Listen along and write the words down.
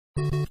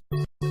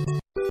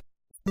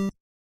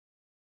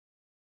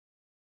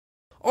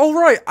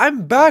Alright,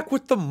 I'm back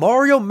with the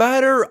Mario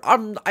Matter.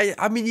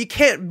 I mean, you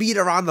can't beat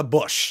around the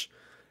bush.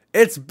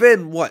 It's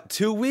been, what,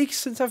 2 weeks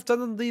since I've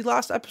done the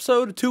last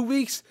episode? 2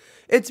 weeks?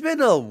 It's been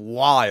a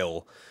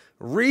while.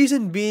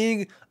 Reason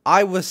being,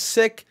 I was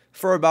sick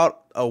for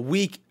about a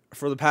week,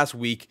 for the past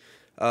week.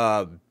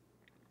 I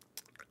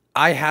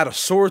had a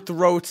sore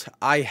throat.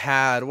 I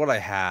had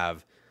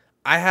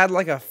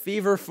like a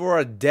fever for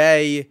a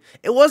day.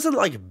 It wasn't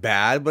like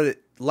bad, but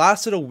it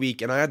lasted a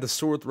week, and I had the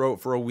sore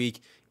throat for a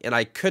week, and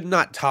I could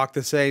not talk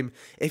the same.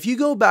 If you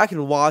go back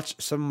and watch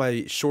some of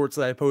my shorts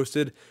that I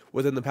posted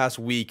within the past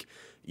week,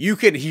 you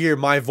can hear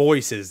my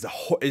voice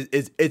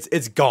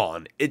it's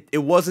gone.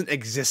 It wasn't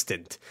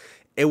existent.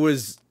 It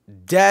was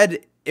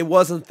dead. It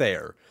wasn't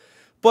there.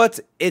 But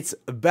it's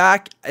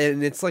back,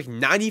 and it's like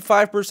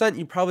 95%.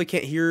 You probably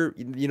can't hear,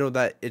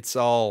 that it's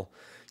all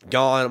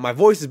gone. My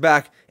voice is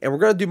back, and we're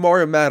going to do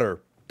Mario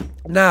Matter.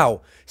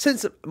 Now,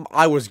 since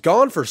I was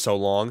gone for so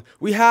long,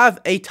 we have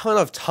a ton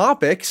of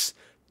topics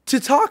to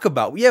talk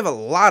about. We have a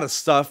lot of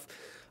stuff.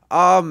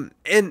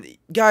 And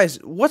guys,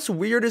 what's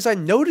weird is I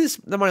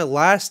noticed that my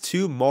last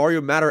 2 Mario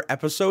Matter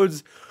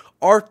episodes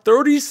are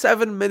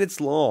 37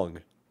 minutes long.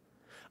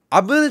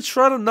 I'm going to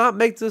try to not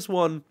make this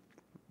one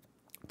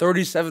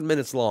 37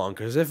 minutes long,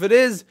 because if it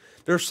is,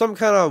 there's some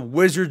kind of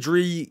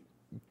wizardry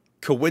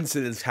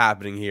coincidence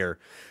happening here.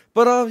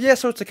 But yeah,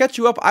 so to catch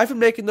you up, I've been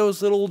making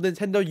those little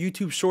Nintendo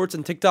YouTube shorts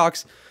and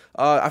TikToks.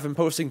 I've been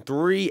posting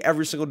 3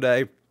 every single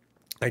day.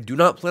 I do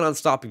not plan on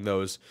stopping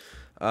those.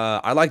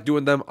 I like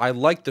doing them. I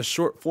like the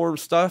short form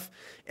stuff.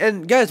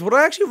 And guys, what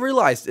I actually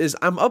realized is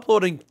I'm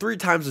uploading 3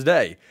 times a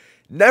day.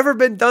 Never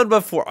been done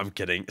before. I'm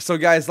kidding. So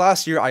guys,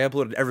 last year I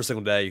uploaded every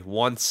single day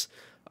once.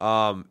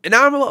 And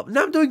now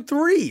I'm doing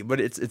 3, but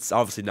it's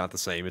obviously not the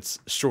same. It's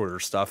shorter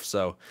stuff.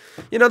 So,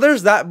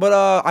 there's that. But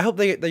I hope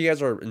that you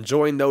guys are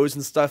enjoying those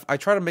and stuff. I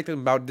try to make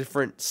them about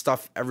different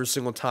stuff every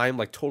single time,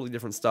 like totally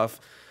different stuff.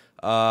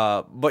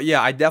 But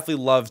yeah, I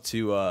definitely love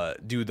to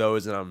do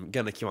those, and I'm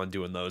gonna keep on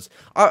doing those.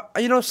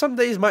 Some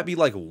days might be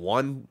like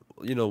one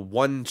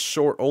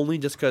short only,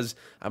 just because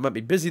I might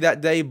be busy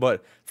that day,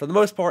 but for the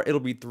most part, it'll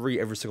be 3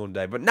 every single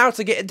day. But now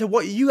to get into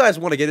what you guys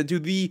want to get into,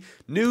 the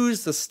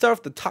news, the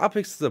stuff, the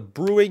topics, the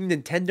brewing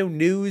Nintendo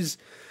news.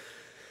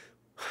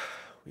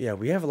 Yeah,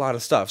 we have a lot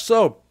of stuff.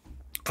 So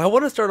I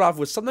want to start off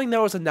with something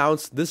that was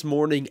announced this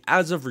morning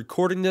as of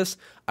recording this.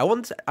 I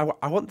want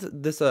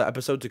this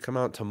episode to come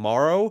out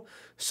tomorrow.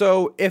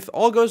 So if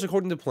all goes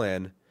according to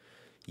plan,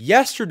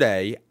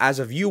 yesterday, as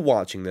of you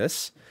watching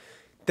this,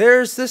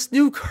 there's this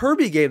new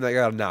Kirby game that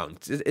got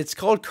announced. It's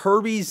called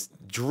Kirby's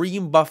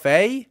Dream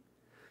Buffet.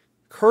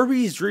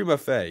 Kirby's Dream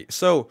Buffet.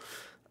 So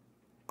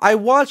I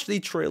watched the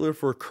trailer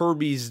for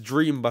Kirby's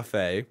Dream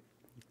Buffet,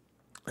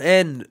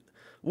 and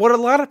what a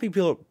lot of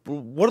people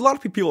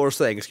are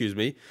saying,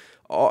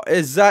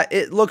 is that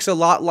it looks a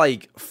lot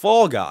like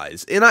Fall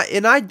Guys, and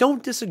I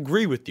don't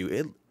disagree with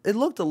you. It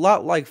looked a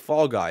lot like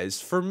Fall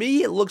Guys. For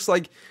me, it looks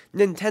like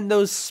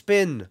Nintendo's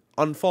spin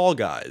on Fall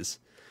Guys.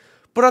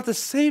 But at the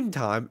same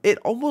time, it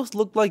almost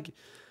looked like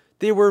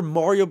they were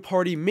Mario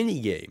Party mini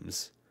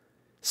games.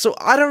 So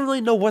I don't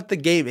really know what the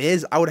game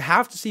is. I would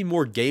have to see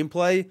more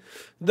gameplay,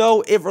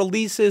 though it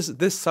releases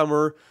this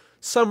summer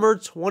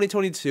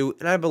 2022,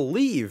 and I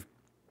believe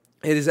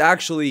it is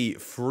actually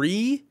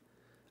free.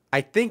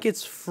 I think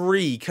it's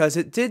free, because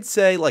it did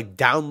say like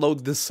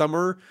download this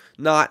summer,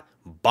 not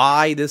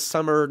buy this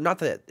summer. Not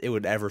that it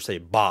would ever say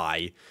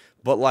buy,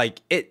 but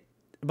like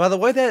by the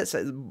way that it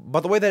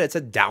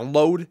said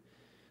download,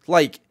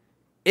 like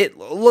it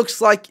looks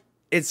like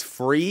it's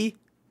free,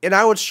 and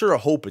I would sure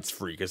hope it's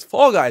free, because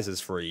Fall Guys is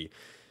free,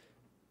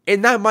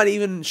 and that might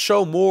even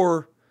show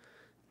more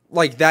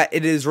like that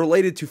it is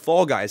related to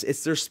Fall Guys.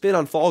 It's their spin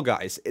on Fall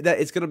Guys, that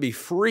it's gonna be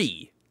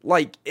free.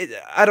 Like,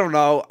 I don't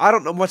know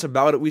much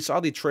about it. We saw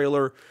the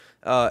trailer.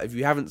 If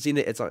you haven't seen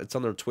it, it's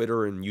on their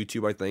Twitter and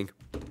YouTube, I think.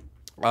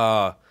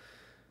 But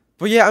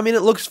yeah, I mean,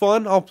 it looks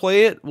fun. I'll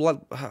play it.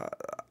 Will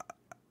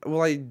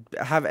I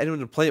have anyone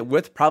to play it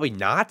with? Probably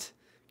not.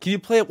 Can you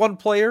play it one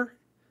player?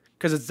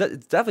 Because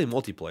it's definitely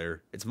multiplayer.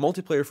 It's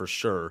multiplayer for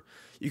sure.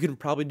 You can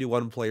probably do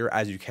one player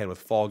as you can with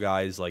Fall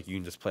Guys. Like, you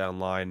can just play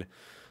online.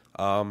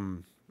 But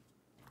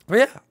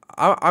yeah,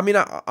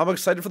 I'm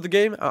excited for the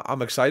game.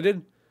 I'm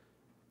excited.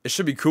 It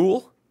should be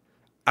cool.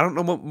 I don't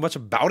know much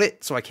about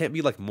it, so I can't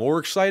be like more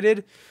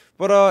excited.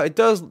 But it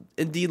does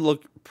indeed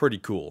look pretty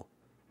cool.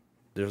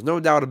 There's no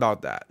doubt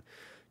about that.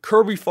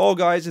 Kirby Fall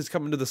Guys is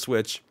coming to the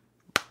Switch.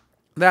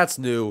 That's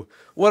new.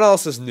 What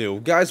else is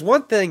new? Guys,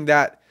 one thing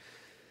that,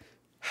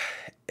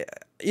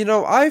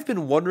 I've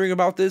been wondering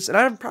about this, and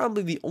I'm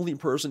probably the only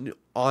person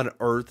on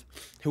Earth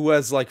who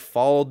has like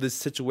followed this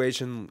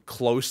situation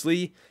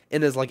closely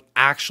and has like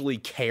actually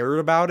cared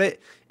about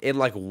it and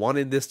like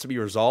wanted this to be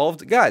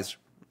resolved. Guys,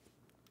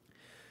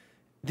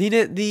 the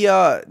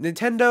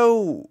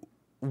Nintendo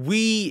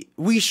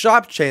Wii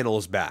Shop channel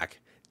is back.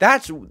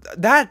 That's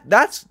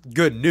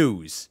good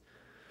news.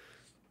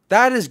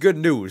 That is good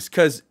news,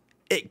 because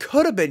it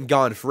could have been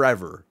gone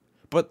forever,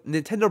 but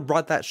Nintendo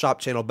brought that shop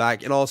channel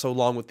back, and also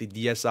along with the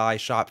DSi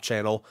shop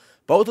channel.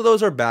 Both of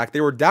those are back. They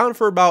were down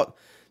for about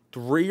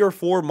 3 or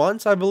 4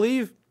 months, I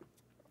believe.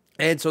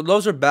 And so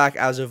those are back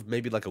as of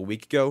maybe like a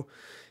week ago.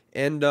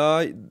 And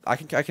I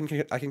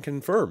can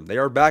confirm they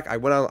are back. I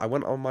went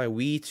on my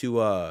Wii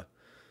to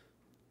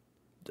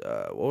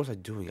what was I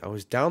doing? I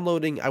wanted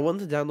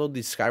to download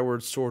the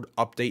Skyward Sword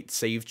update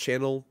save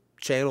channel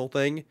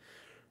thing.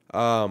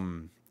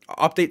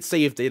 Update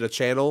save data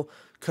channel,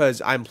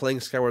 because I'm playing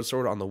Skyward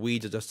Sword on the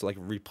Wii just to like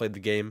replay the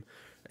game,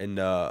 and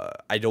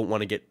I don't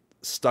want to get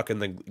stuck in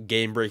the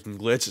game breaking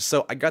glitch.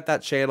 So I got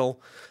that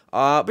channel.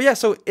 But yeah,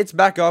 so it's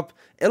back up,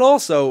 and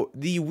also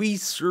the Wii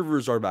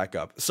servers are back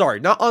up. Sorry,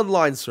 not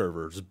online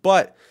servers,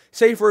 but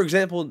say for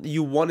example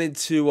you needed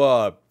to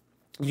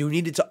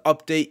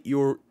update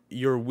your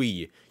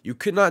Wii. You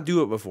could not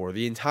do it before.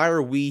 The entire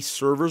Wii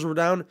servers were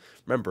down.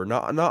 Remember,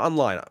 not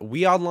online.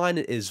 Wii Online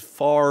is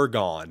far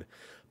gone.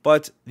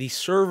 But the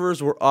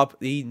servers were up.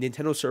 The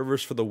Nintendo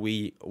servers for the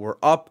Wii were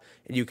up,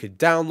 and you could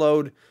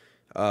download,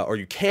 or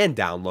you can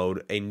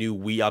download a new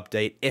Wii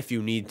update if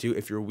you need to.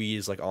 If your Wii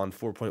is like on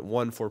 4.1,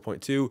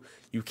 4.2,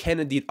 you can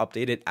indeed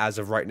update it as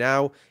of right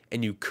now,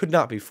 and you could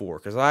not before.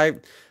 Because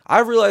I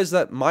realized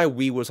that my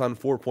Wii was on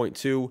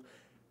 4.2,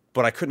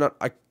 but I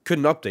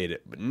couldn't update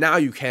it. But now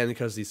you can,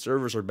 because the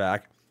servers are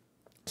back.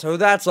 So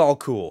that's all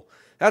cool.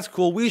 That's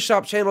cool. Wii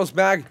Shop channel's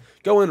back.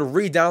 Go and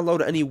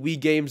re-download any Wii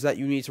games that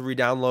you need to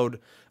re-download,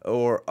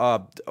 or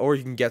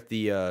you can get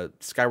the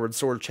Skyward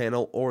Sword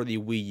channel or the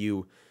Wii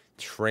U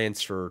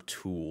transfer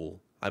tool.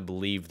 I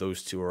believe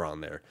those two are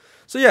on there.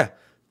 So yeah,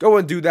 go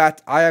and do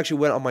that. I actually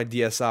went on my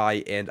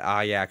DSi and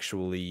I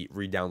actually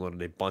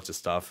re-downloaded a bunch of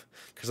stuff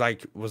because I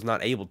was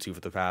not able to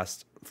for the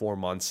past 4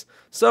 months.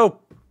 So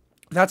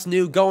that's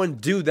new. Go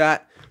and do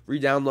that.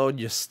 Re-download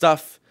your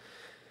stuff.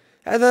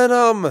 And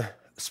then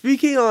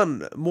speaking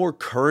on more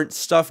current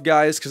stuff,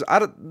 guys, because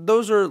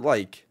those are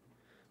like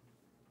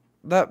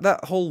that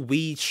whole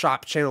Wii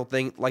Shop channel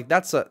thing. Like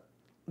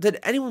did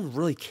anyone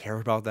really care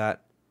about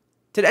that?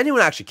 Did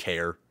anyone actually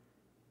care?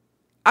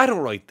 I don't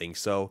really think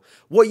so.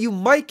 What you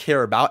might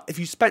care about if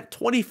you spent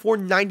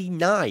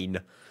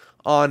 $24.99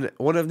 on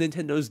one of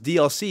Nintendo's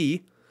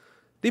DLC,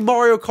 the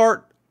Mario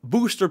Kart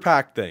Booster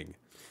Pack thing.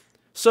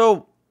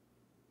 So,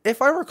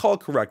 if I recall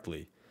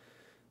correctly,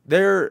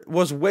 there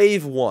was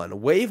Wave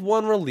 1. Wave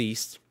 1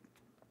 released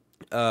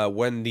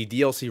when the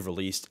DLC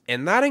released,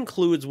 and that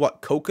includes,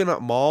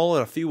 Coconut Mall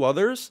and a few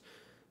others?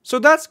 So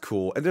that's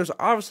cool, and there's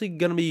obviously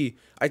going to be,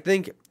 I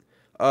think,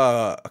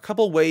 a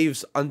couple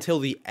waves until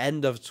the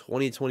end of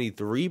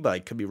 2023, but I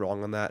could be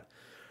wrong on that.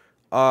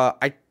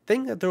 I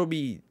think that there will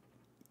be,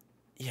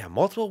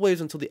 multiple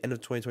waves until the end of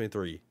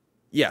 2023.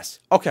 Yes,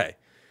 okay.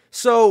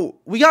 So,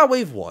 we got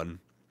Wave 1.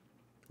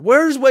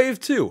 Where's Wave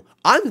 2?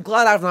 I'm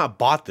glad I've not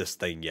bought this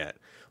thing yet.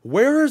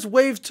 Where is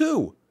Wave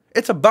 2?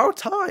 It's about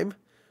time.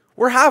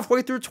 We're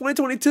halfway through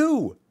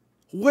 2022.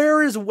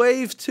 Where is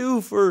Wave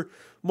 2 for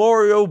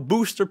Mario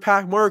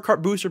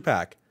Kart Booster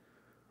Pack?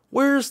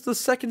 Where's the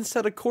second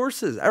set of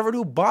courses? Everyone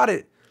who bought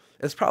it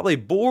is probably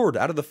bored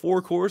out of the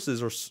 4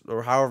 courses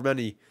or however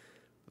many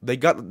they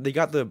got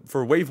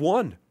for Wave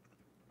 1.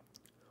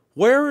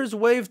 Where is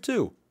Wave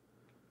 2?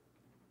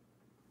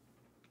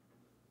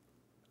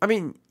 I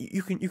mean,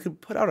 you can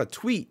put out a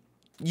tweet.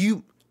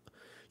 You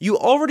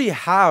already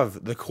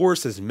have the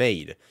courses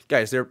made.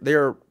 Guys,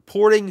 they're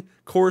porting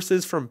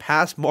courses from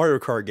past Mario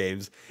Kart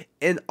games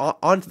and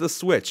onto the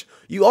Switch.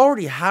 You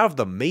already have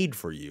them made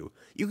for you.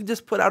 You can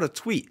just put out a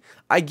tweet.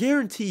 I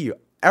guarantee you,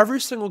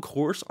 every single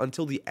course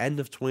until the end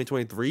of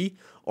 2023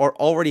 are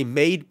already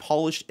made,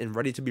 polished, and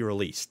ready to be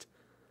released.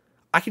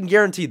 I can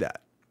guarantee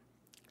that.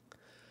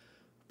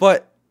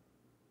 But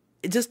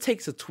it just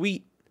takes a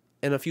tweet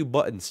and a few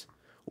buttons.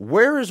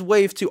 Where is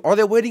Wave 2? Are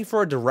they waiting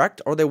for a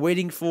direct? Are they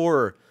waiting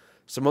for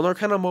some other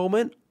kind of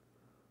moment?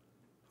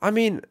 I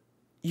mean,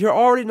 you're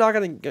already not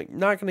gonna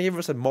give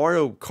us a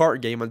Mario Kart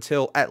game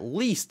until at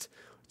least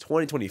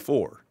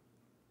 2024.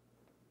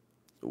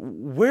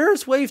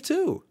 Where's Wave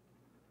 2?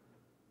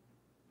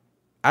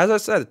 As I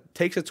said, it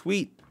takes a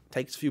tweet,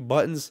 takes a few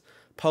buttons,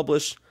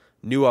 publish,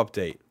 new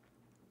update.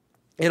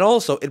 And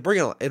also, it'd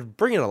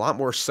bring in a lot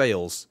more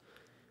sales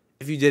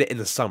if you did it in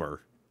the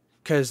summer.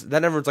 Because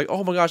then everyone's like,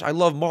 oh my gosh, I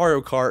love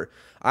Mario Kart.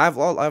 I have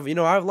a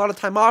lot of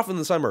time off in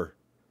the summer.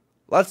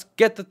 Let's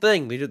get the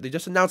thing. They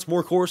just announced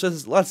more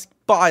courses. Let's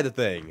buy the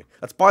thing.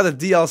 Let's buy the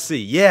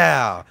DLC.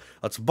 Yeah.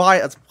 Let's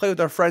play with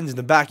our friends in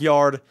the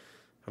backyard. I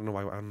don't know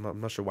why. I'm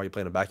not sure why you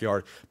play in the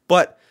backyard.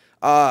 But,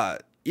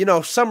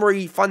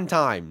 summery fun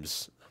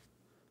times.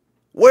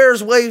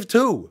 Where's Wave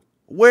 2?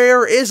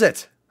 Where is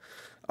it?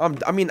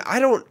 I mean, I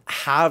don't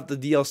have the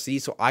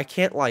DLC, so I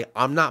can't,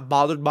 I'm not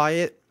bothered by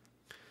it.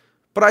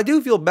 But I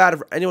do feel bad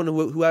for anyone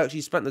who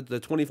actually spent the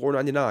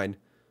 $24.99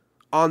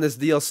 on this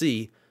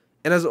DLC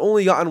and you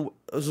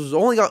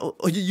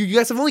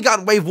guys have only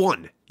gotten Wave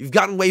 1. You've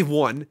gotten Wave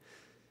 1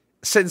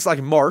 since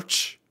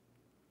March.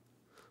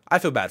 I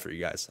feel bad for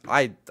you guys.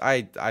 I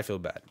feel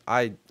bad.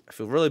 I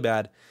feel really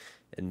bad,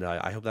 and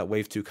I hope that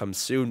Wave 2 comes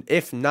soon.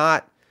 If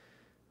not,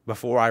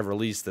 before I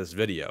release this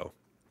video.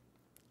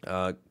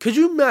 Could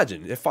you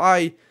imagine if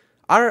I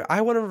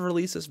want to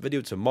release this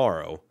video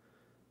tomorrow?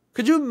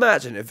 Could you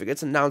imagine if it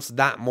gets announced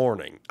that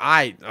morning?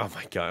 Oh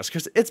my gosh,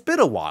 because it's been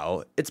a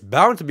while. It's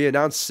bound to be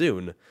announced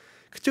soon.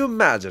 Could you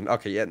imagine?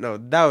 Okay, yeah, no,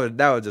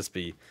 that would just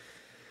be,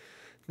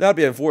 that'd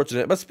be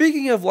unfortunate. But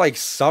speaking of like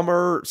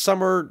summer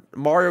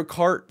Mario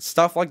Kart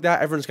stuff like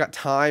that, everyone's got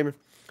time.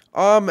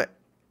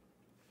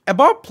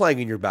 About playing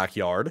in your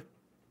backyard,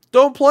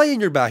 don't play in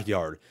your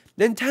backyard.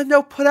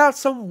 Nintendo put out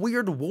some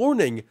weird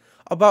warning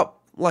about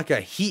like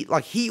a heat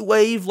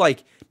wave,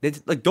 like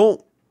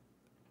don't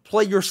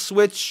play your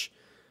Switch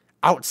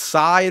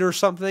outside or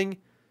something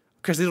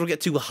because it'll get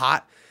too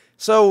hot.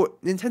 So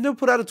Nintendo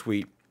put out a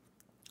tweet.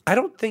 I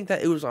don't think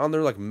that it was on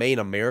their like main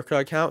America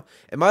account.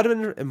 It might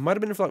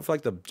have been for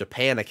like the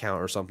Japan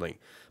account or something.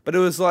 But it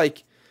was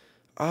like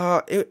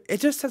it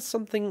just said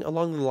something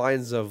along the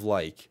lines of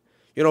like,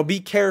 you know, be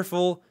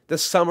careful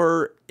this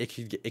summer. It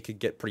could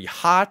get pretty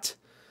hot.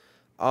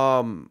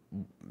 Don't,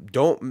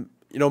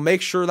 you know,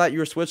 make sure that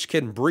your Switch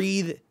can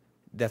breathe,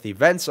 that the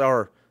vents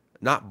are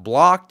not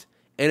blocked,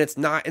 and it's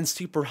not in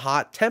super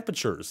hot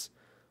temperatures,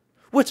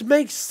 which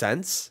makes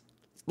sense.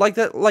 Like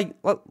that, like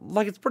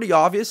it's pretty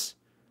obvious.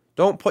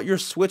 Don't put your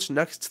Switch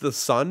next to the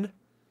sun,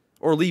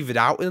 or leave it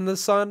out in the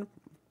sun.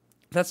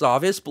 That's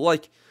obvious, but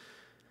like,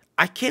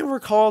 I can't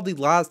recall the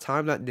last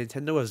time that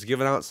Nintendo has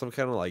given out some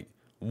kind of like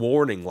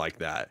warning like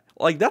that.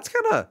 Like that's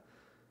kind of,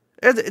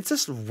 it's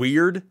just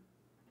weird.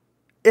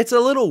 It's a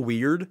little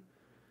weird.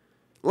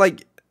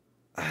 Like,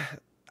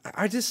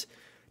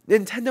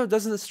 Nintendo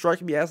doesn't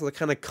strike me as the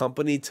kind of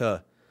company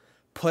to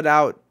put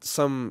out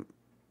some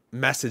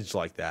message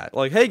like that.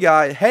 Like, hey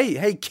guys,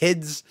 hey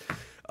kids,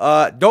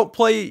 don't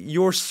play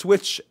your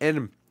Switch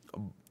and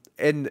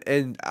you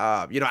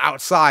know,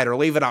 outside, or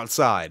leave it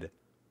outside.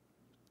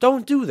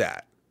 Don't do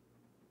that.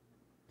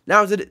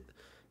 Now,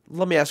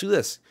 let me ask you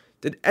this.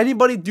 Did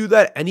anybody do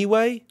that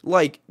anyway?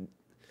 Like,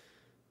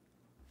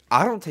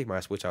 I don't take my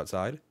Switch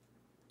outside.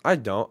 I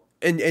don't.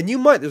 And you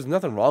might, there's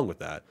nothing wrong with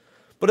that.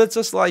 But it's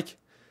just like,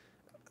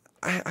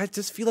 I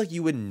just feel like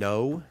you would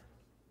know.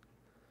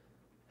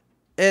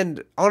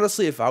 And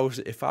honestly, if I was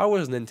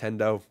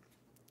Nintendo,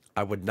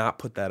 I would not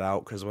put that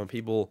out, because when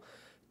people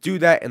do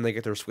that and they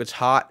get their Switch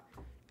hot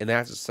and they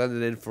have to send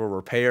it in for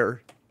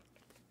repair,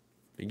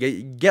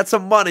 you get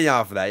some money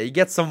off of that. You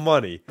get some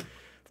money.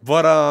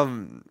 But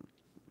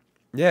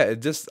yeah,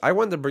 I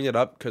wanted to bring it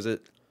up because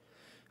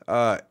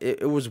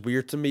it was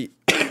weird to me.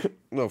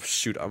 Oh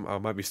shoot, I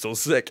might be still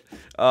sick.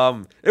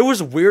 It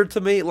was weird to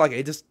me. Like,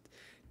 it just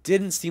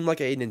didn't seem like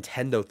a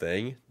Nintendo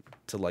thing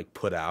to like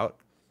put out,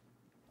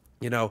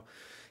 you know.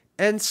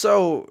 And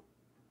so,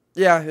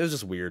 yeah, it was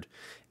just weird.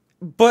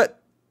 But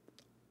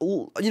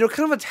you know,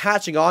 kind of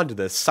attaching on to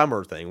this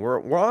summer thing.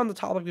 We're on the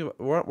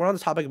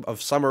topic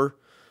of summer.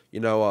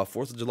 You know,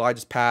 4th of July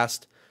just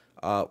passed.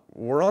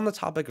 We're on the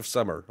topic of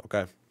summer.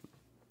 Okay,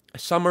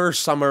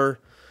 summer.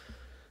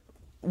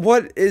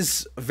 What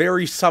is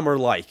very summer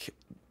like?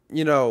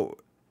 You know,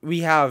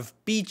 we have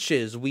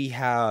beaches, we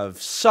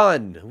have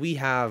sun, we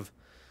have,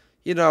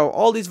 you know,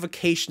 all these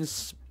vacation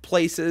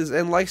places,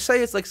 and like,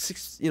 say it's like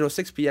 6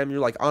 p.m. You're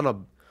like on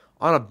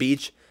a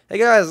beach. Hey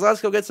guys, let's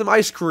go get some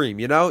ice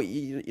cream. You know,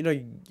 you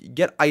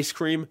get ice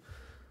cream,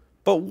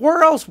 but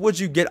where else would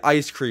you get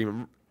ice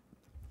cream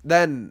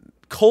than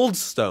Cold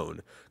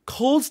Stone?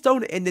 Cold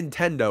Stone and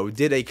Nintendo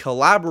did a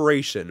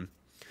collaboration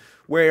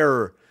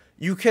where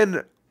you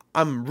can,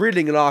 I'm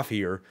reading it off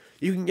here,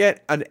 you can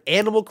get an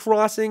Animal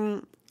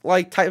Crossing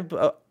like type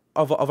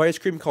of ice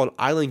cream called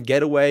Island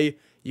Getaway.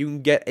 You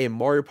can get a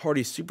Mario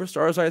Party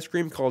Superstars ice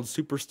cream called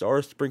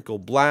Superstar Sprinkle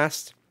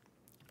Blast.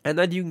 And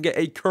then you can get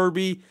a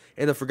Kirby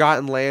in the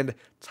Forgotten Land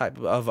type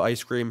of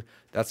ice cream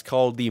that's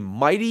called the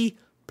Mighty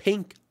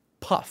Pink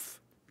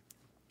Puff.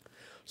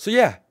 So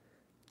yeah,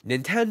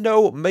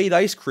 Nintendo made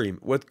ice cream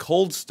with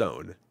Cold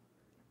Stone.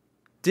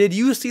 Did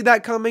you see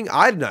that coming?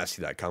 I did not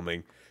see that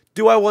coming.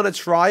 Do I want to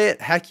try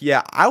it? Heck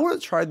yeah. I want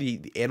to try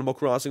the Animal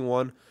Crossing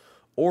one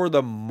or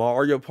the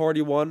Mario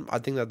Party one. I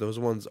think that those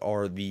ones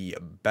are the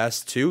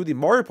best too. The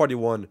Mario Party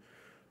one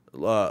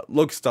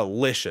looks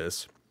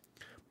delicious,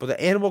 but the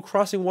Animal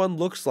Crossing one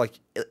looks like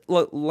it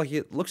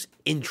looks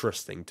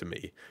interesting to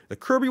me. The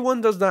Kirby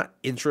one does not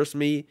interest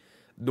me,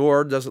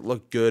 nor does it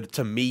look good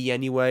to me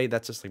anyway.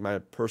 That's just like my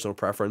personal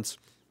preference.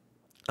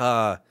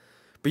 But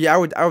yeah,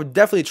 I would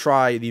definitely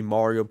try the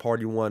Mario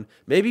Party one.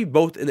 Maybe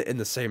both in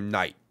the same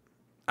night.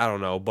 I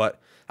don't know,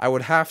 but I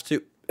would have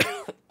to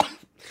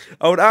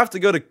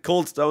go to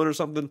Cold Stone or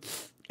something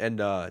and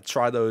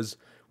try those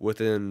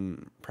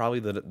within probably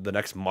the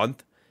next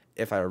month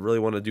if I really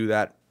want to do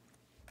that.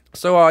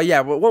 So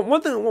yeah, but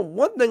one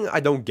thing I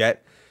don't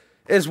get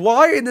is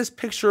why in this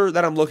picture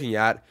that I'm looking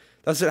at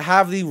does it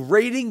have the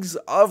ratings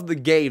of the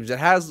games? It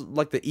has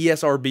like the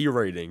ESRB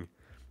rating.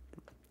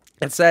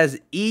 It says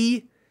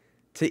E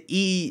to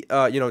E,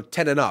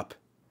 10 and up.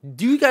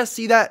 Do you guys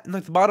see that in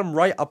like the bottom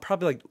right? I'll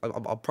probably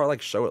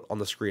show it on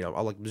the screen.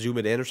 I'll like zoom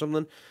it in or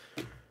something.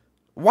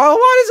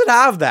 Why does it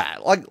have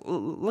that?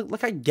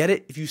 Like I get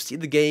it if you see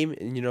the game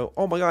and you know,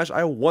 oh my gosh,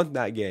 I want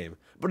that game.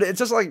 But it's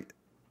just like,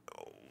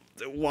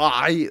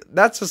 Why?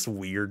 That's just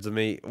weird to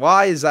me.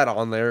 Why is that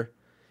on there?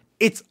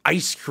 It's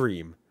ice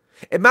cream.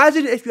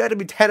 Imagine if you had to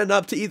be 10 and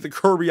up to eat the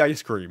Kirby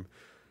ice cream.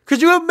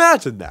 Could you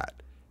imagine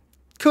that?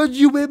 Could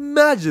you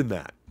imagine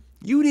that?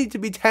 You need to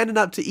be 10 and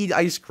up to eat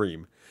ice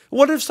cream.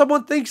 What if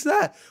someone thinks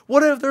that?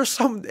 What if there's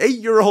some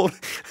 8-year-old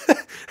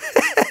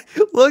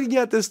looking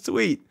at this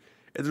tweet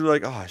and they're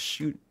like, oh,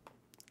 shoot,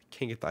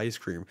 can't get the ice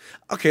cream.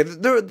 Okay,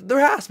 there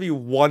has to be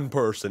one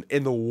person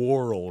in the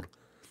world.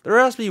 There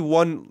has to be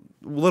one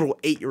little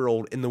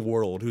 8-year-old in the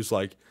world who's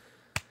like,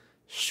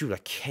 shoot, I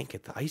can't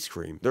get the ice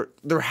cream.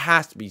 There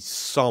has to be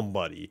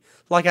somebody,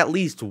 like at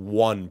least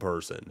one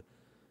person.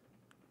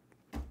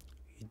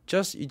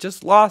 You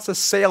just lost a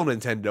sale,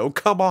 Nintendo.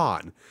 Come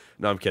on.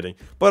 No, I'm kidding.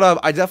 But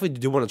I definitely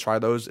do want to try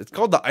those. It's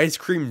called the Ice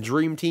Cream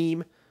Dream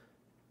Team.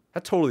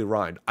 That totally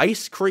rhymed.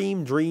 Ice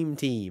Cream Dream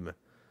Team.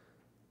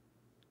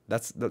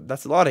 That's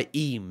a lot of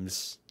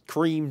eames.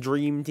 Cream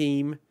Dream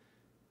Team.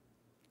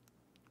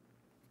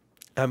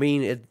 I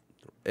mean,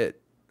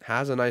 it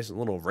has a nice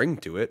little ring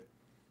to it.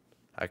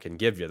 I can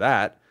give you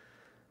that.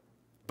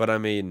 But I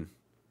mean,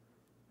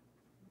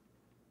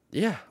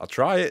 yeah, I'll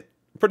try it.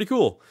 Pretty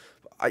cool.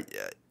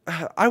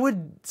 I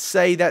would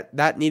say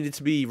that needed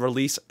to be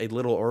released a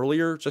little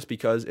earlier just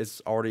because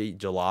it's already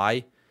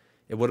July.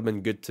 It would have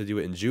been good to do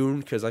it in June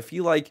because I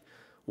feel like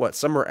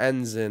summer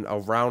ends in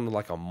around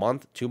like a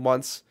month, 2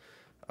 months.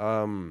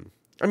 I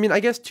mean, I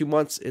guess 2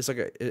 months is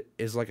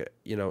like a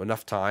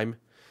enough time.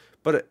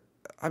 But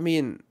I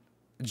mean,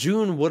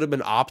 June would have been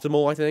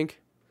optimal, I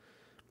think.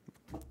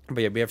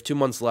 But yeah, we have 2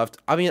 months left.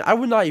 I mean, I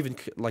would not even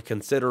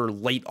consider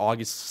late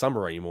August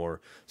summer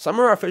anymore.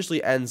 Summer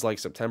officially ends like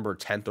September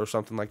 10th or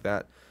something like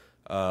that.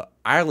 I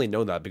only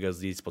know that because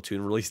of the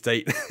Splatoon release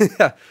date.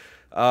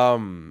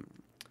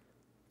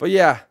 But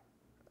yeah,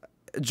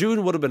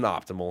 June would have been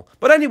optimal.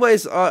 But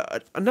anyways,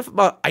 enough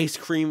about ice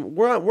cream.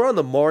 We're on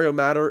the Mario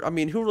matter. I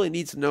mean, who really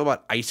needs to know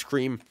about ice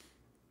cream?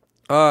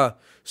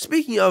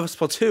 Speaking of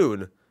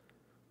Splatoon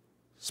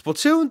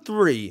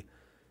 3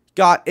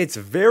 got its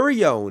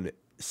very own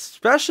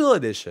special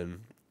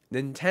edition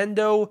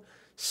Nintendo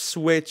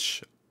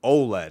Switch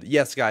OLED.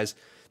 Yes, guys,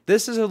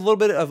 this is a little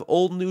bit of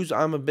old news.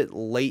 I'm a bit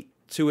late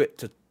to it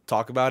to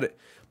talk about it,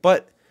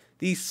 but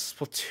the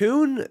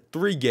Splatoon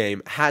 3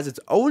 game has its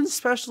own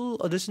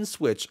special edition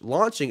Switch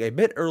launching a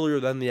bit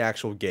earlier than the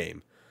actual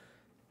game.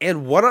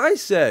 And when I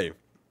say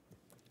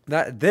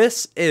that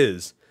this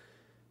is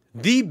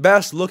the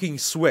best looking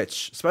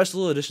Switch,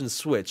 special edition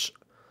Switch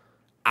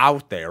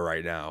out there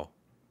right now.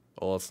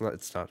 Well, it's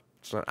not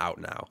out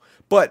now,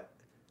 but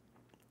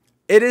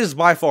it is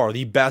by far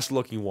the best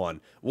looking one.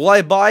 Will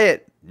I buy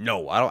it?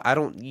 No, I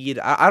don't need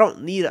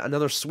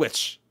another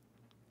Switch.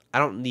 I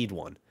don't need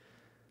one.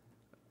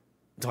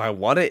 Do I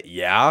want it?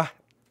 Yeah.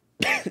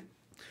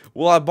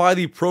 Will I buy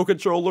the Pro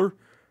Controller?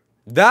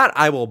 That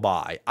I will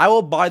buy. I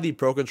will buy the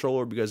Pro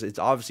Controller because it's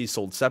obviously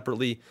sold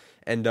separately,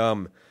 and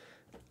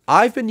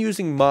I've been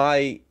using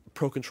my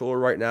Pro Controller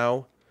right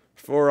now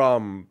for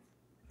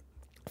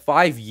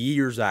 5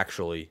 years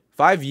actually.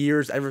 5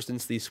 years ever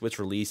since the Switch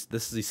released.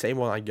 This is the same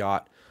one I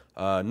got,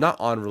 not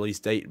on release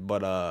date,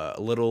 but a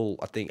little,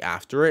 I think,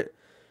 after it.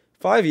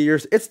 5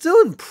 years. It's still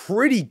in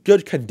pretty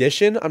good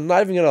condition. I'm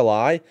not even gonna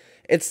lie.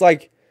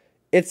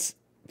 It's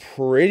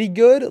pretty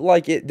good.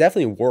 Like, it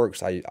definitely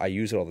works. I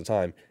use it all the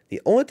time.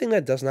 The only thing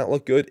that does not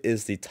look good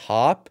is the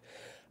top.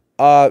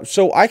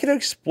 So I can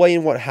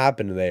explain what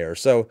happened there.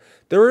 So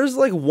there is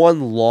like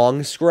one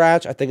long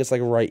scratch. I think it's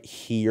like right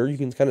here. You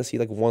can kind of see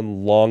like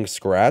one long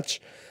scratch.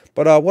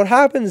 But what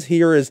happens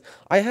here is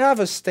I have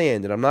a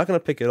stand, and I'm not going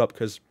to pick it up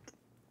because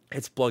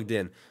it's plugged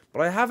in.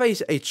 But I have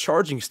a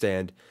charging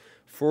stand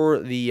for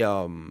the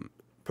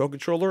Pro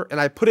Controller, and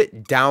I put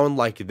it down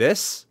like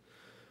this,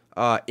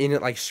 and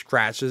it like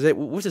scratches it,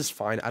 which is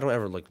fine. I don't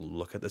ever like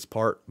look at this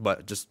part,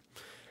 but just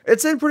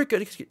it's in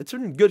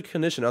good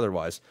condition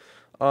otherwise.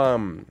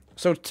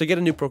 So to get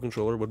a new Pro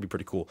Controller would be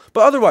pretty cool.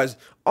 But otherwise,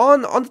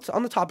 on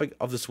the topic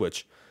of the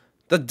Switch,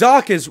 the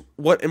dock is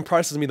what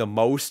impresses me the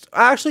most.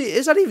 Actually,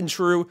 is that even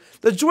true?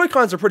 The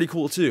Joy-Cons are pretty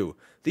cool too.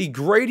 The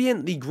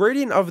gradient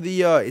of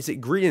the is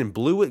it green and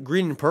blue,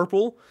 green and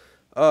purple?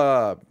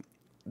 The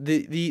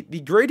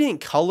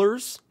gradient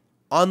colors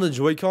on the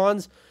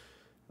Joy-Cons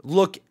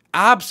look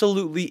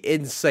absolutely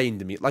insane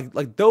to me.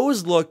 Like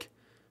those look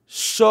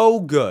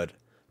so good.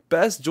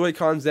 Best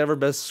Joy-Cons ever,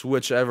 best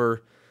Switch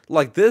ever.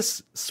 Like,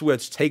 this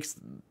Switch takes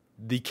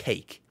the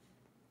cake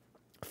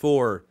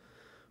for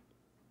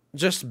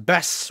just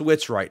best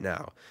Switch right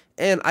now.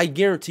 And I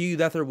guarantee you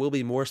that there will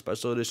be more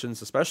special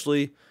editions,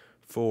 especially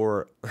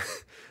for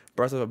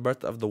Breath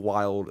of the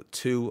Wild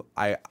 2.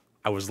 I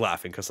was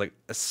laughing because, like,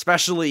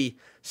 especially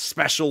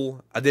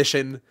special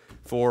edition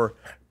for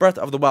Breath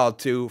of the Wild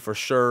 2 for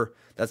sure.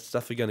 That's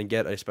definitely going to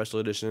get a special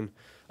edition.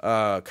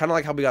 Kind of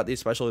like how we got the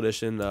special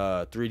edition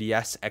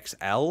 3DS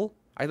XL,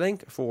 I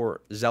think,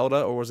 for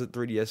Zelda, or was it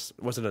 3DS?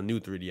 Was it a new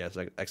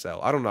 3DS XL?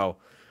 I don't know.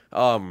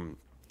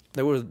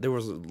 There was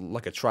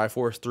like a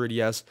Triforce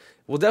 3DS.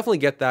 We'll definitely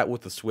get that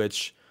with the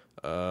Switch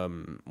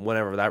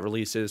whenever that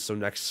releases. So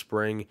next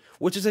spring,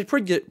 which is a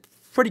pretty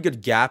pretty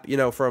good gap, you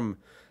know, from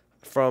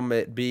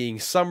it being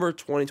summer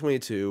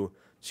 2022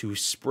 to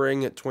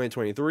spring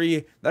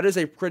 2023. That is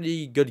a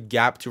pretty good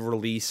gap to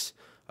release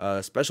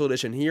special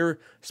edition here,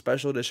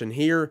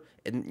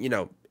 and you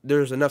know,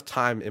 there's enough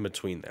time in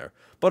between there.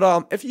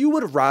 But if you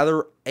would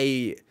rather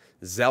a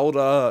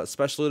Zelda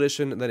special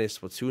edition than a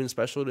Splatoon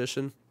special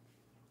edition,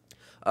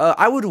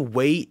 I would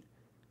wait.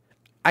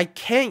 I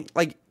can't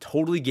like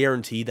totally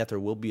guarantee that there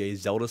will be a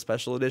Zelda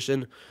special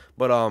edition,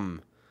 but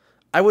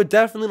I would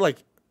definitely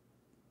like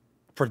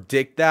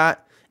predict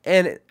that.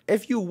 And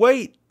if you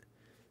wait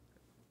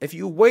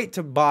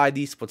to buy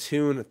the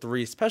Splatoon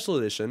 3 special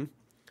edition,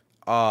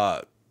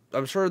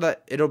 I'm sure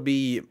that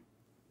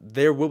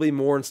there will be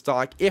more in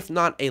stock, if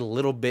not a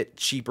little bit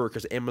cheaper,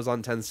 because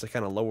Amazon tends to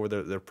kind of lower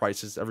their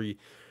prices every,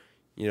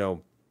 you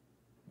know,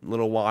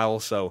 little while.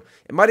 So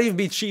it might even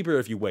be cheaper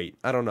if you wait.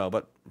 I don't know,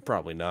 but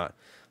probably not.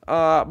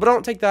 But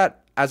don't take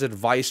that as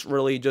advice,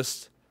 really.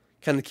 Just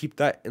kind of keep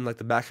it in like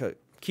the back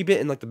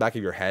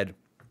of your head.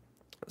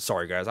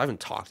 Sorry guys, I haven't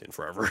talked in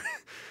forever.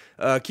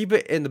 Keep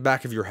it in the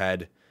back of your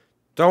head.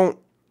 Don't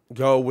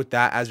go with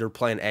that as your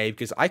plan A,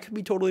 because I could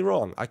be totally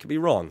wrong. I could be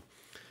wrong.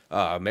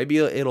 Maybe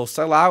it'll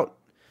sell out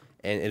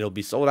and it'll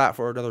be sold out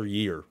for another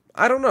year.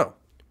 I don't know.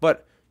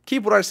 But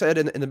keep what I said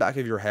in the back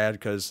of your head,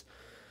 because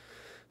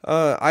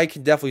I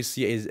can definitely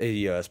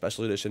see a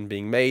special edition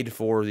being made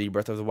for the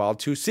Breath of the Wild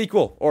 2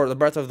 sequel, or the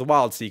Breath of the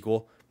Wild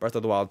sequel, Breath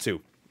of the Wild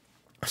 2.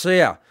 So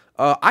yeah,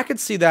 I could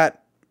see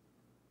that.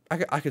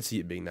 I could see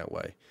it being that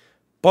way.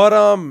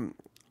 But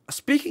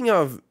speaking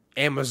of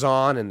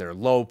Amazon and their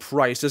low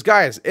prices,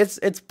 guys,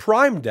 it's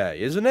Prime Day,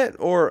 isn't it?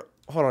 Or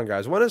hold on,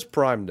 guys, when is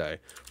Prime Day?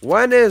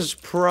 When is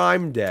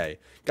Prime Day?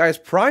 Guys,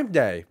 Prime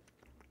Day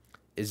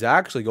is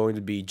actually going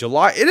to be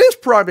July. It is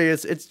Prime Day.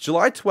 It's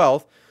July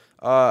 12th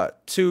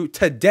to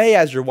today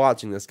as you're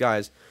watching this,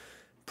 guys.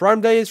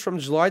 Prime Day is from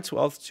July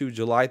 12th to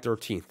July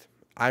 13th.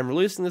 I'm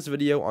releasing this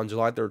video on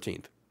July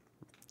 13th.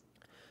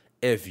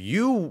 If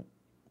you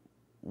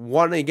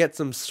want to get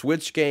some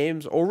Switch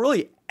games, or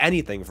really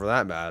anything for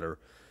that matter,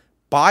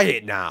 buy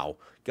it now.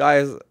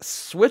 Guys,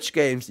 Switch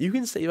games, you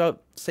can save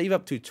up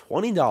to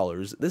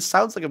 $20. This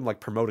sounds like I'm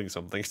like promoting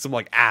something, some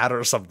like ad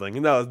or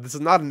something. No, this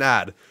is not an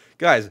ad.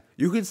 Guys,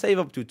 you can save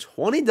up to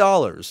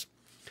 $20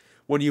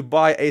 when you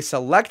buy a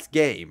select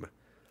game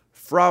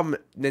from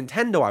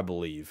Nintendo, I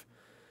believe,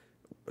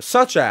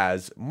 such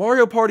as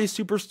Mario Party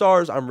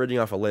Superstars. I'm reading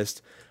off a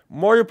list.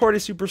 Mario Party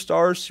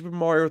Superstars, Super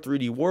Mario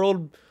 3D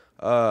World,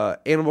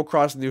 Animal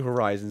Crossing New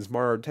Horizons,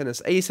 Mario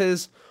Tennis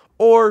Aces,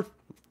 or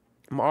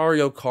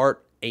Mario Kart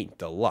 8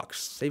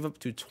 Deluxe. Save up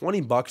to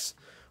 $20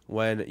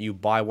 when you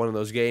buy one of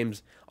those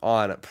games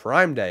on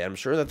Prime Day. I'm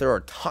sure that there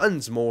are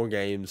tons more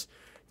games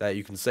that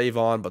you can save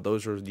on, but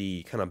those are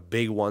the kind of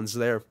big ones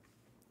there.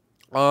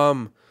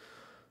 I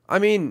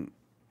mean,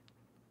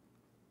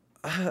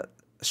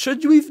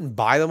 should you even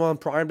buy them on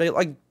Prime Day?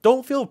 Like,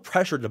 don't feel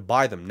pressured to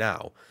buy them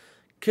now.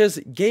 Because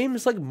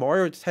games like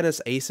Mario Tennis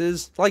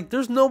Aces, like,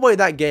 there's no way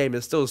that game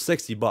is still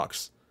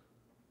 $60.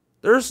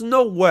 There's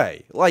no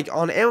way. Like,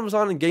 on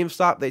Amazon and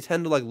GameStop, they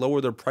tend to, like, lower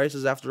their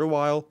prices after a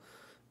while.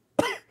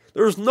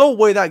 There's no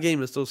way that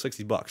game is still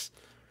 $60.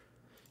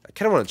 I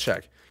kind of want to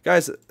check.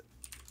 Guys,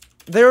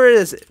 there it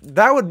is.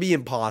 That would be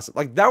impossible.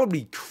 Like, that would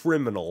be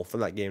criminal for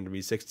that game to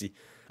be 60.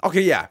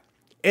 Okay, yeah.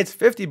 It's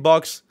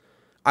 $50,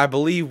 I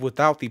believe,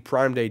 without the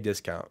Prime Day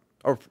discount.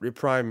 Or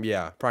Prime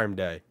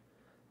Day.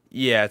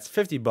 Yeah, it's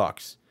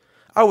 $50.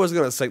 I was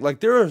going to say, like,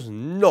 there is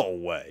no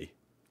way.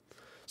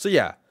 So,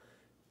 yeah.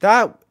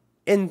 That,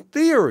 in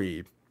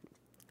theory,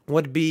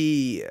 would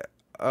be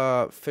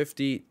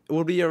 50. It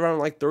would be around,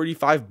 like,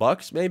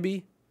 $35,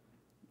 maybe.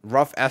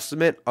 Rough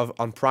estimate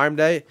on Prime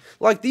Day.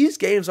 Like, these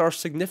games are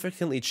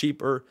significantly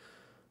cheaper.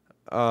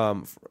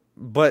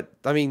 But,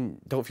 I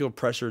mean, don't feel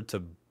pressured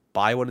to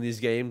buy one of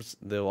these games.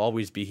 They'll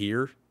always be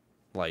here.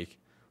 Like,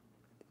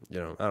 you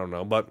know, I don't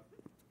know. But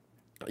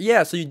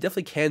yeah, so you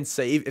definitely can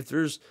save. If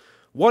there's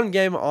one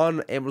game on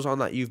Amazon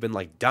that you've been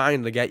like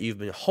dying to get, you've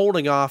been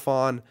holding off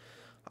on,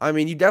 I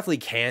mean, you definitely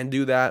can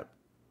do that.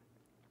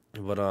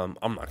 But I'm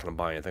not gonna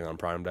buy anything on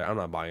Prime Day. I'm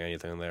not buying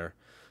anything there.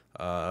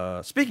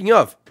 Speaking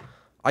of,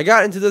 I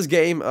got into this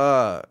game.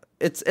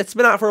 It's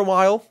been out for a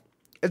while.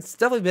 It's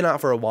definitely been out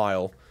for a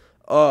while.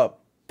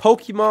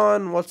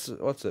 Pokemon, what's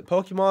it?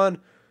 Pokemon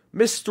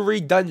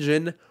Mystery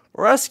Dungeon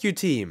Rescue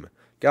Team.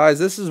 Guys,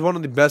 this is one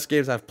of the best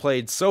games I've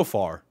played so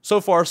far.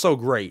 So far, so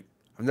great.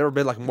 I've never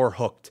been, like, more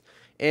hooked.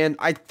 And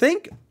I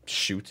think...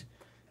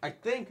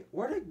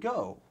 Where'd it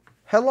go?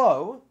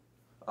 Hello?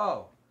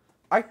 Oh.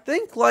 I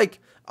think,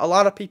 like, a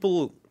lot of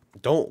people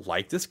don't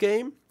like this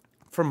game.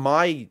 From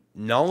my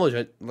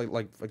knowledge,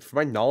 like from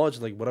my knowledge,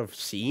 like, what I've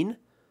seen,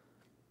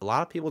 a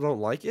lot of people don't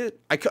like it.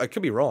 I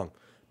could be wrong.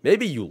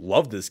 Maybe you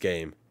love this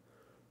game.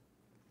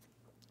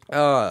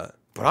 But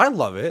I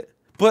love it.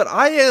 But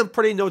I am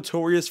pretty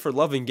notorious for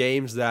loving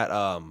games that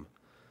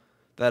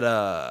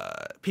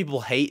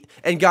people hate.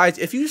 And guys,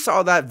 if you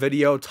saw that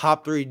video,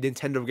 top 3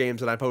 Nintendo games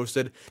that I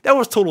posted, that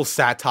was total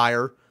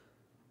satire.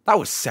 That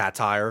was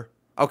satire.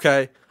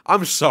 Okay?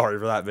 I'm sorry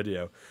for that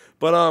video.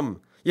 But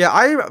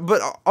Yeah,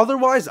 but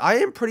otherwise, I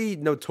am pretty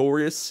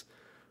notorious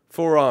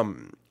for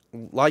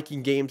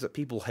liking games that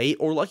people hate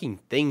or liking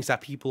things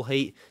that people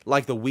hate,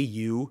 like the Wii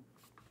U.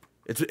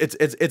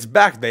 It's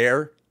back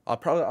there. I'll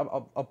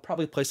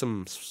probably play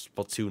some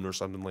Splatoon or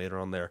something later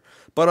on there.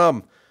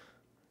 But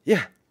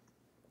yeah,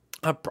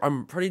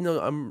 I'm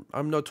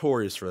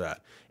notorious for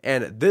that,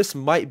 and this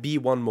might be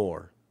one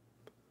more.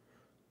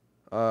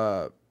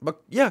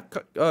 But yeah,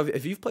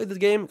 if you've played this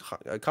game,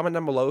 comment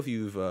down below if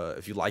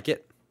you like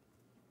it.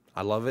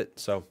 I love it,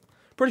 so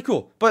pretty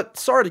cool. But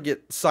sorry to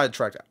get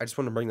sidetracked. I just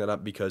want to bring that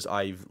up because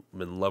I've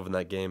been loving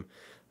that game.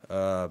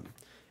 It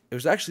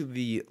was actually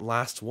the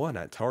last one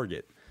at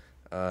Target.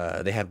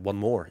 They had one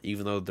more,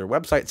 even though their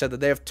website said that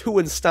they have 2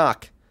 in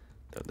stock.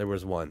 There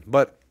was one,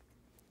 but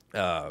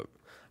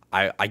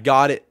I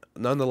got it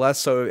nonetheless.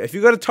 So if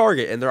you go to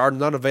Target and there are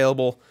none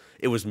available,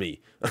 it was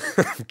me.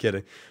 I'm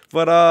kidding,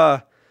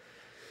 but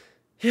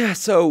yeah.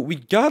 So we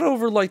got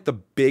over like the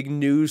big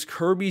news.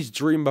 Kirby's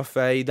Dream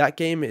Buffet. That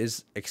game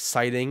is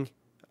exciting.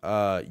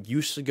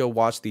 You should go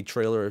watch the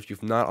trailer if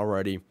you've not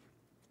already.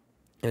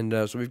 And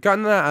so we've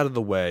gotten that out of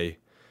the way.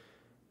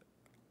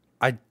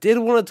 I did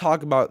want to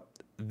talk about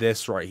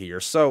this right here.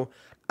 So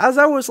as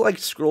I was like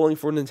scrolling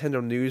for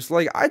Nintendo news,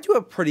 like I do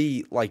a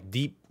pretty like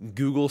deep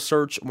Google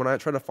search when I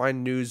try to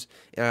find news.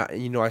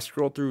 You know, I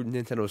scroll through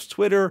Nintendo's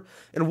Twitter,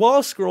 and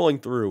while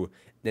scrolling through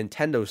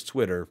Nintendo's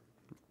Twitter,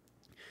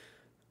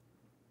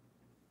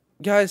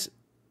 guys,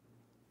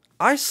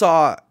 I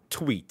saw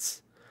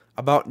tweets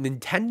about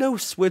Nintendo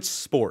Switch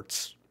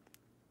Sports.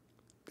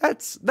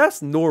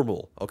 That's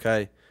normal,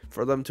 okay,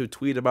 for them to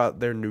tweet about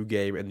their new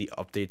game and the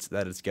updates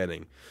that it's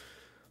getting.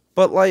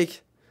 But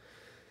like,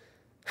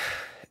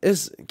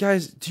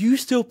 guys, do you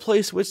still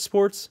play Switch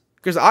Sports?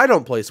 Because I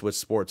don't play Switch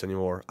Sports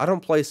anymore. I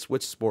don't play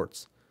Switch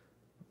Sports.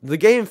 The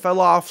game fell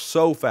off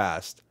so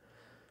fast.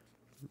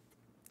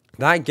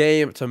 That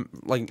game, to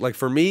like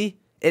for me,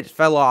 it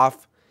fell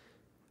off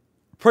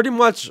pretty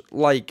much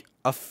like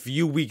a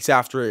few weeks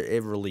after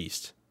it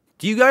released.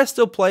 Do you guys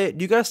still play it?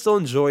 Do you guys still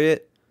enjoy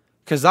it?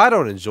 Because I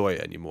don't enjoy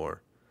it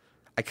anymore.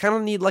 I kind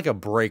of need like a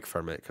break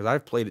from it because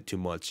I've played it too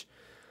much.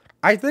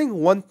 I think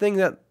one thing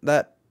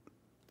that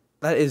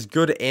is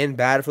good and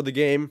bad for the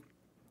game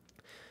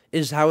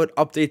is how it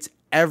updates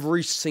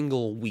every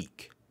single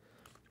week.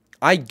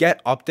 I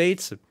get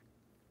updates,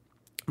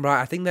 but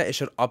I think that it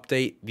should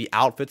update the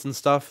outfits and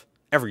stuff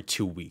every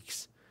 2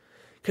 weeks.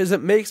 Because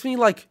it makes me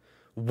like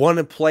want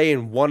to play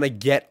and want to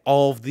get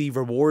all of the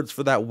rewards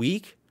for that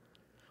week.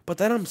 But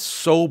then I'm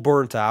so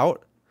burnt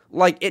out.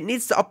 Like, it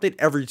needs to update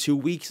every 2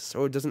 weeks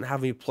so it doesn't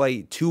have me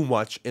play too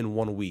much in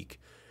 1 week.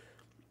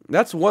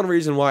 That's one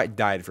reason why it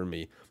died for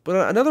me.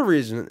 But another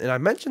reason, and I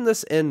mentioned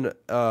this in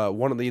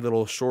one of the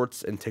little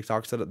shorts and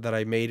TikToks that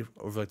I made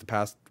over like the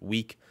past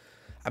week.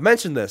 I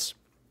mentioned this.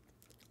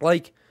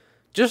 Like,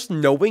 just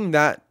knowing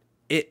that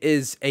it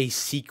is a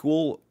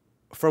sequel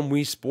from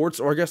Wii Sports,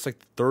 or I guess like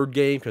the third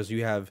game, because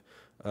you have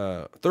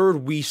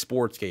third Wii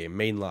Sports game,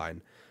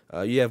 mainline.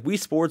 You have Wii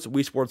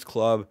Sports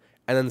Club,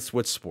 and then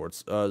Switch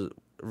Sports.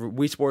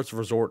 Wii Sports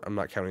Resort, I'm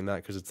not counting that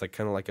because it's like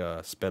kind of like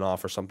a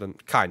spin-off or something,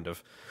 kind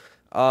of.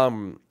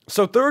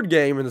 So third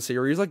game in the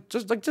series,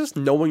 just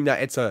knowing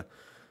that it's a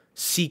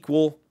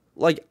sequel.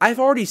 Like, I've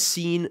already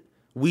seen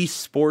Wii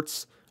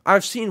Sports.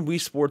 I've seen Wii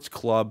Sports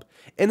Club,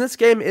 and this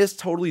game is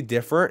totally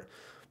different.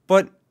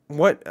 But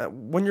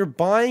when you're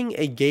buying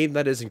a game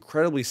that is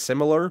incredibly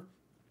similar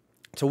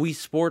to Wii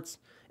Sports,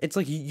 it's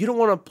like you don't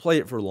want to play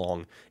it for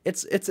long.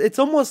 It's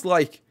almost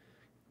like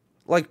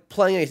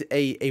playing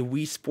a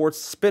Wii Sports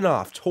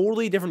spin-off,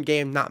 totally different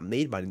game, not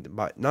made by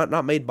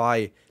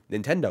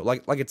Nintendo.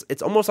 Like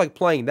it's almost like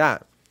playing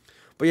that.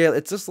 But yeah,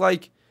 it's just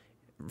like,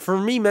 for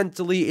me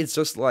mentally, it's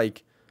just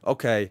like,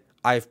 okay,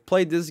 I've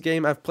played this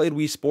game, I've played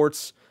Wii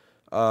Sports,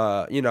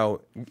 you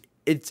know,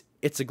 it's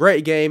a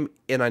great game,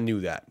 and I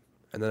knew that,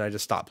 and then I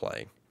just stopped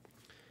playing.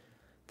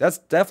 That's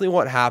definitely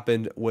what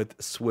happened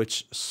with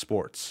Switch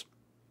Sports.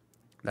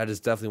 That is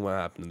definitely what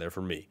happened there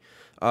for me.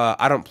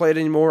 I don't play it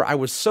anymore. I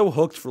was so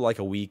hooked for like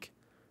a week.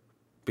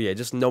 But yeah,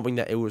 just knowing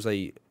that it was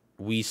a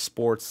Wii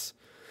Sports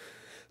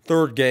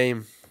third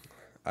game,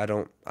 I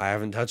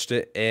haven't touched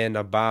it in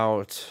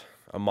about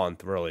a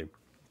month, really.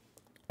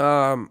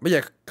 But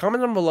yeah,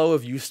 comment down below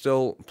if you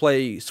still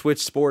play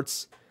Switch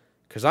Sports,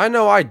 because I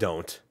know I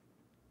don't,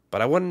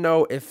 but I want to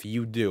know if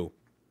you do.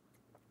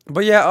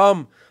 But yeah,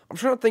 I'm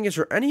trying to think, is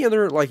there any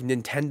other like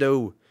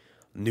Nintendo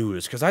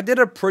news? Because I did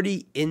a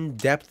pretty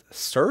in-depth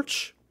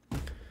search.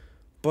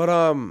 But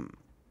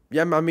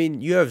yeah, I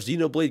mean, you have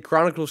Xenoblade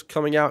Chronicles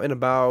coming out in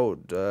about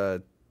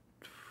 3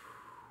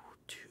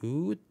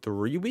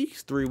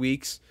 weeks. 3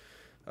 weeks.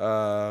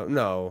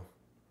 No.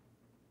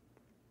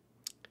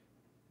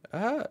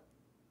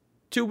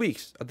 2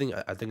 weeks. I think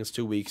it's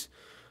 2 weeks.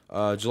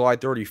 July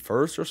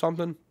 31st or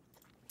something.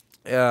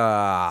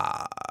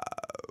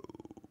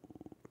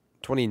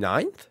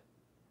 29th?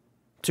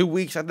 2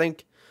 weeks, I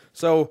think.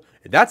 So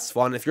that's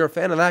fun. If you're a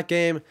fan of that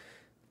game,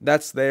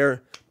 that's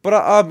there.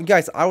 But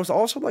guys, I was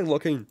also like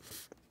looking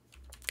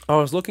I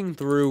was looking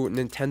through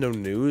Nintendo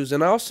news,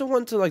 and I also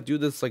want to like do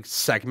this like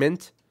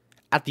segment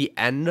at the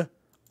end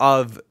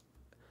of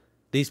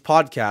these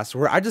podcasts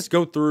where I just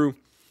go through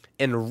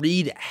and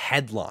read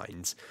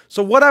headlines.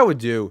 So what I would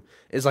do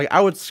is like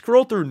I would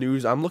scroll through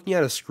news. I'm looking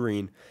at a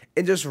screen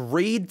and just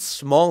read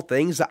small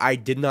things that I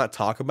did not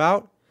talk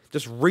about.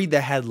 Just read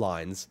the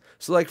headlines.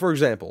 So like for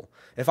example,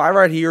 if I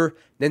write here,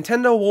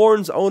 Nintendo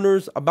warns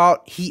owners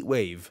about heat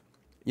wave.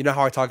 You know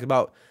how I talked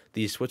about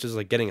these Switches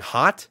like getting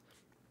hot?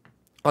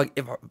 Like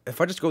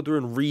if I just go through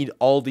and read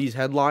all these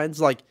headlines,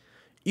 like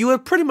you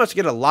would pretty much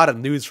get a lot of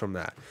news from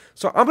that.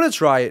 So I'm gonna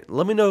try it.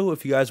 Let me know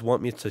if you guys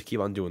want me to keep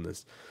on doing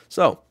this.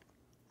 So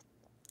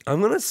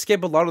I'm gonna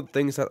skip a lot of the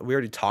things that we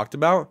already talked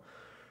about,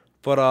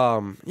 but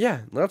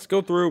yeah, let's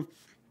go through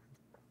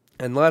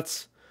and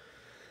let's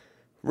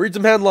read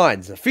some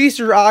headlines. Feast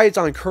your eyes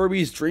on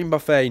Kirby's Dream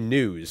Buffet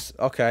news.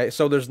 Okay,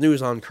 so there's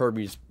news on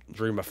Kirby's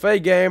Dream Buffet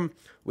game.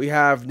 We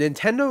have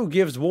Nintendo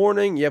gives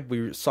warning. Yep,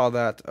 we saw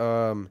that.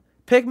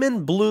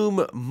 Pikmin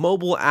Bloom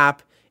mobile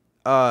app,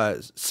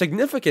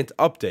 significant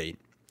update.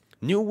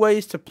 New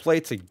ways to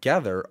play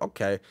together.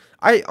 Okay,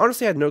 I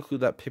honestly had no clue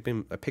that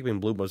Pikmin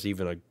Bloom was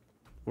even a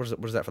what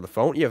is that for the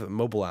phone? Yeah, the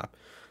mobile app.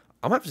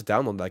 I'm gonna have to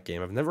download that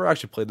game. I've never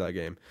actually played that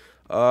game.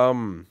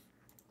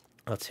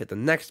 Let's hit the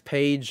next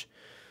page.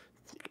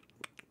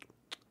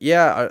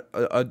 Yeah,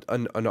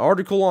 an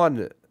article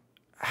on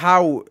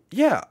how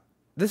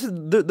there's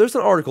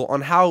an article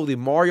on how the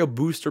Mario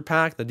Booster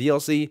Pack, the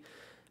DLC,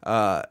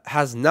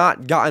 has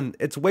not gotten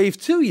its wave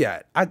 2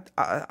 yet.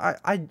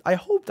 I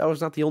hope that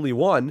was not the only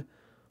one.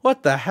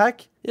 What the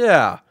heck?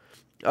 Yeah.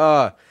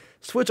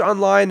 Switch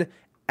Online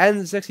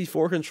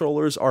N64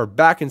 controllers are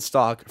back in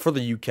stock for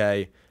the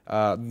UK.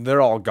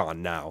 They're all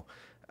gone now.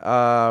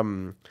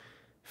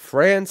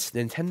 France,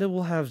 Nintendo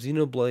will have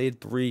Xenoblade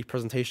 3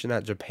 presentation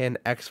at Japan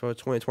Expo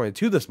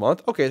 2022 this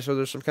month. Okay, so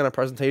there's some kind of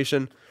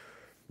presentation.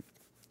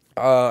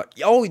 There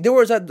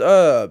was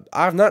that.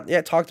 I've not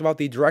yet talked about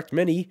the Direct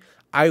Mini.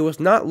 I was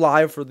not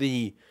live for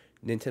the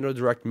Nintendo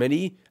Direct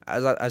Mini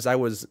as I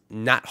was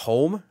not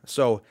home,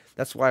 so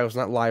that's why I was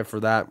not live for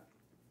that.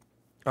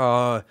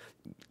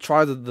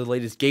 Try the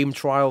latest game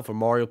trial for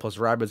Mario plus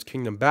Rabbids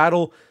Kingdom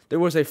Battle. There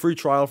was a free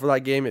trial for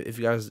that game. If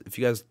you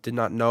guys did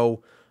not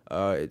know,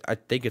 I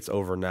think it's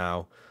over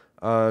now.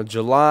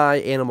 July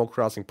Animal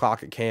Crossing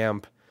Pocket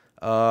Camp.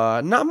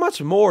 Not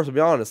much more, to be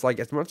honest. Like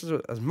as much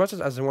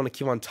as I want to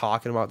keep on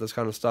talking about this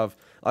kind of stuff,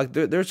 like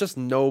there's just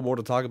no more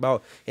to talk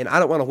about, and I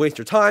don't want to waste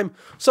your time.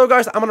 So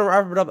guys, I'm gonna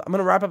wrap it up. I'm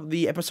gonna wrap up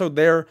the episode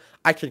there.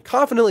 I can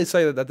confidently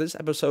say that this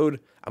episode,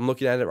 I'm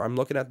looking at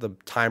the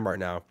time right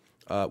now,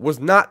 was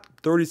not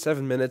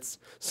 37 minutes.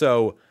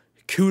 So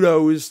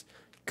kudos,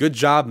 good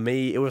job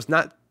me. It was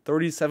not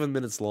 37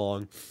 minutes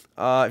long.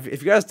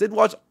 If you guys did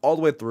watch all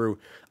the way through,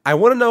 I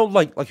want to know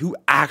like who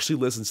actually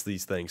listens to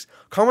these things.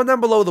 Comment down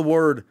below the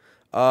word.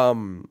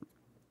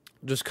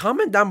 Just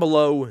comment down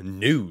below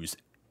news.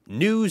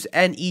 News,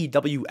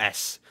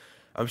 News.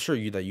 I'm sure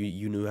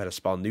you knew how to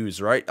spell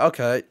news, right?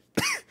 Okay.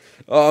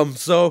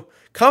 So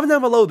comment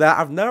down below that.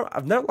 I've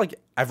never like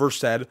ever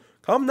said.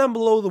 Comment down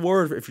below the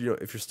word if you're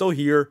still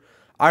here.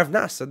 I've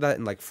not said that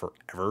in like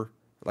forever.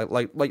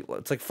 Like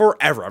it's like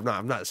forever.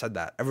 I've not said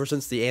that ever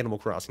since the Animal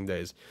Crossing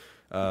days,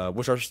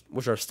 which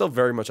are still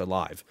very much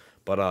alive.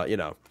 But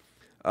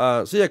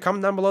so yeah,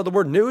 comment down below the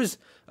word news.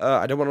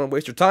 I don't want to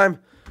waste your time.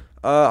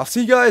 I'll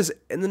see you guys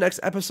in the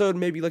next episode,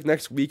 maybe like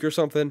next week or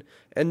something,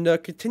 and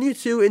continue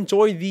to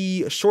enjoy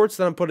the shorts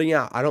that I'm putting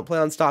out. I don't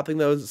plan on stopping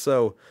those,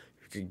 so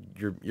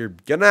you're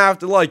gonna have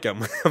to like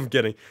them. I'm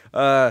kidding.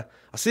 I'll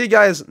see you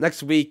guys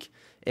next week,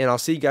 and I'll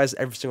see you guys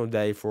every single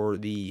day for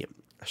the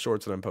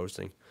shorts that I'm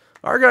posting.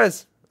 All right,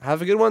 guys,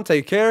 have a good one.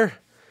 Take care,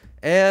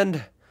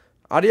 and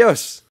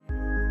adios.